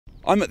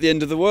I'm at the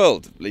end of the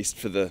world, at least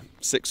for the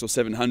 600 or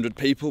 700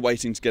 people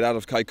waiting to get out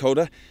of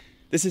Kaikoura.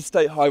 This is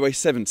State Highway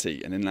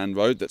 70, an inland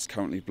road that's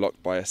currently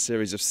blocked by a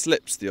series of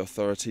slips. The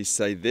authorities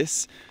say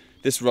this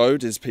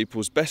road is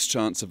people's best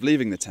chance of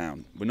leaving the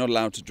town. We're not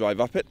allowed to drive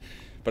up it,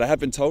 but I have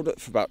been told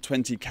that for about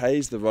 20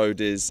 k's the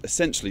road is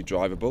essentially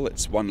drivable.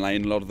 It's one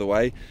lane a lot of the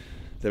way.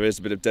 There is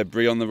a bit of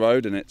debris on the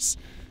road and it's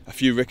a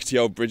few rickety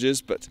old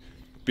bridges, but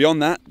beyond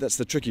that, that's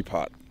the tricky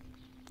part.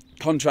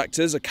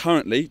 Contractors are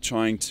currently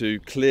trying to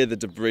clear the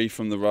debris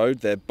from the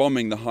road. They're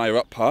bombing the higher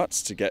up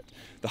parts to get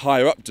the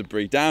higher up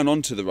debris down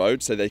onto the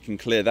road so they can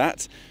clear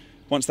that.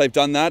 Once they've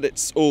done that,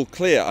 it's all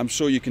clear. I'm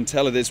sure you can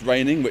tell it is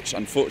raining, which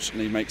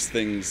unfortunately makes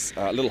things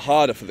a little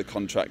harder for the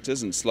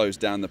contractors and slows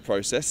down the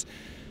process.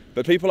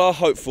 But people are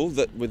hopeful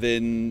that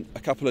within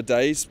a couple of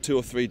days, 2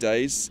 or 3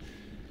 days,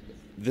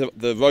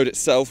 the road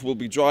itself will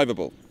be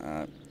drivable.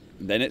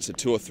 Then it's a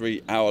 2 or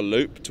 3 hour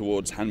loop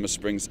towards Hanmer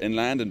Springs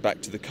inland and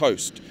back to the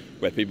coast,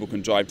 where people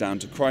can drive down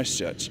to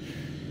Christchurch.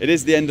 It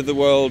is the end of the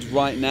world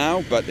right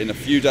now, but in a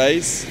few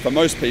days, for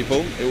most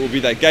people, it will be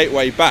their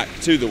gateway back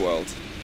to the world.